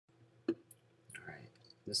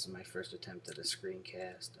This is my first attempt at a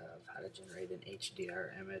screencast of how to generate an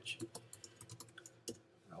HDR image. I'm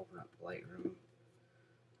going to open up Lightroom.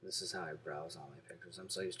 This is how I browse all my pictures. I'm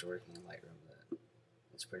so used to working in Lightroom that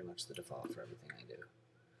it's pretty much the default for everything I do.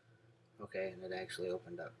 Okay, and it actually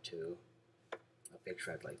opened up to a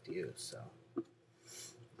picture I'd like to use. So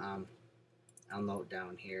I'll note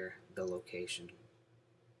down here the location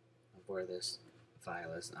of where this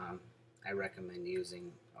file is. I recommend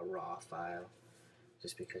using a RAW file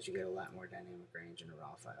just because you get a lot more dynamic range in a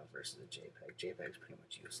RAW file versus a JPEG. JPEG is pretty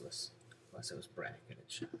much useless unless it was bracketed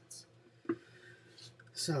shots.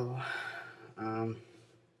 So, there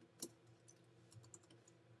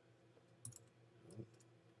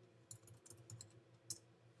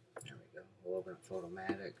we go. We'll open up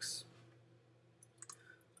Photomatics.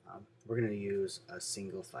 We're going to use a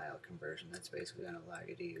single file conversion. That's basically going to allow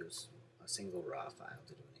you to use a single RAW file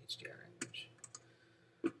to do an HDR image.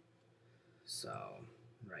 So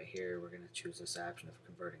right here we're going to choose this option of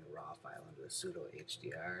converting a RAW file into a pseudo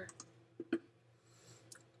HDR,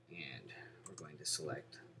 and we're going to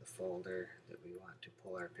select the folder that we want to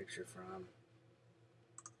pull our picture from.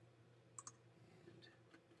 And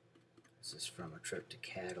this is from a trip to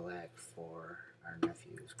Cadillac for our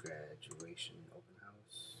nephew's graduation open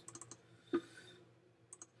house.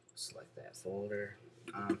 Select that folder.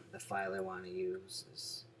 The file I want to use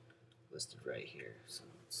is listed right here, so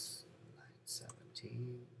it's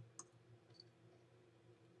 917.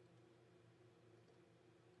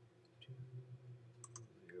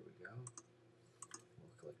 Here we go.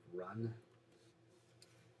 We'll click Run.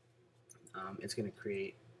 It's going to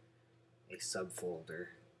create a subfolder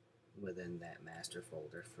within that master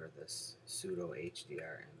folder for this pseudo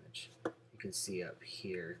HDR image. You can see up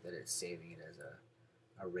here that it's saving it as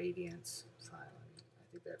a radiance file.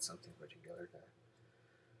 I think that's something particular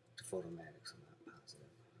to Photomatics. I'm not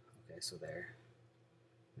positive. Okay, so there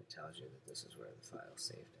it tells you that this is where the file is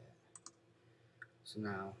saved at. So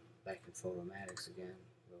now back in Photomatics again,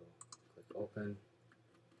 we'll click Open.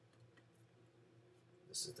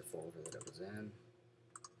 This is the folder that it was in.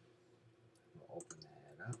 We'll open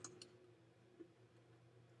that up.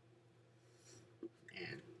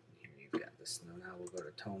 And here you've got this. Now we'll go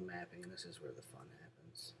to tone mapping, and this is where the fun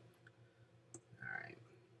happens. Alright.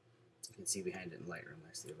 You can see behind it in Lightroom,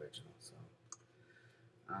 that's the original. So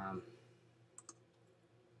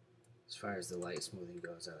as far as the light smoothing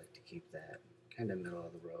goes, I like to keep that kind of middle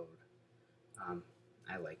of the road.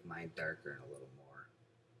 I like mine darker and a little more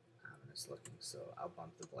ominous looking, so I'll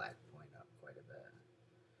bump the black point up quite a bit.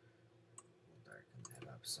 We'll darken that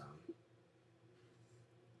up some.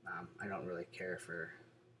 I don't really care for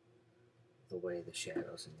the way the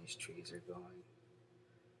shadows in these trees are going,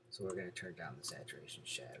 so we're going to turn down the saturation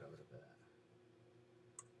shadows a bit.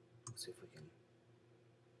 Let's see if we can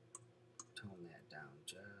tone that down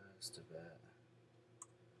just a bit,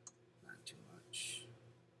 not too much.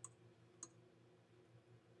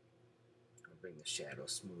 I'll bring the shadow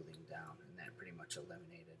smoothing down, and that pretty much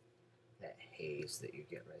eliminated that haze that you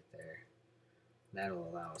get right there. That'll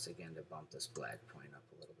allow us again to bump this black point up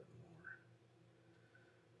a little bit more,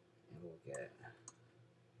 and we'll get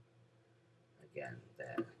again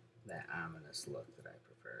that ominous look that I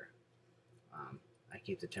prefer. I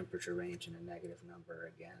keep the temperature range in a negative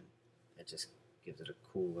number again. It just gives it a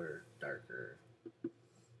cooler, darker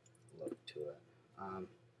look to it.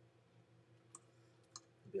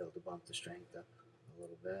 Be able to bump the strength up a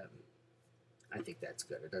little bit. I think that's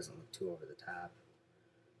good. It doesn't look too over the top.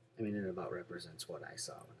 I mean, it about represents what I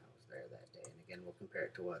saw when I was there that day. And again, we'll compare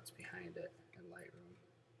it to what's behind it in Lightroom.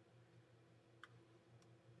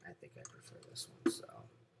 I think I prefer this one, so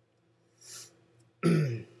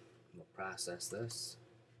we'll process this.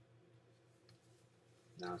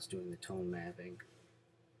 Now it's doing the tone mapping.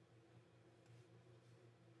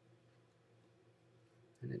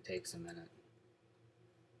 And it takes a minute,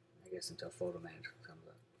 I guess, until Photomatics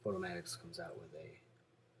comes out with a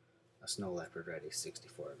Snow Leopard ready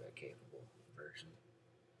 64-bit capable version.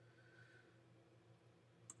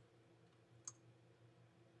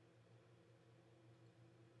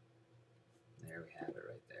 There we have it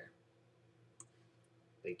right there.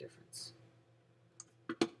 Big difference.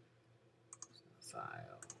 So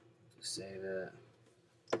file, just save it.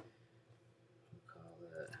 We'll call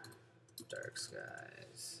it Dark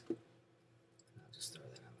Skies. I'll just throw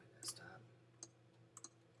that on my desktop.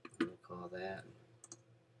 And we'll call that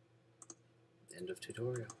end of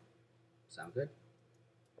tutorial. Sound good?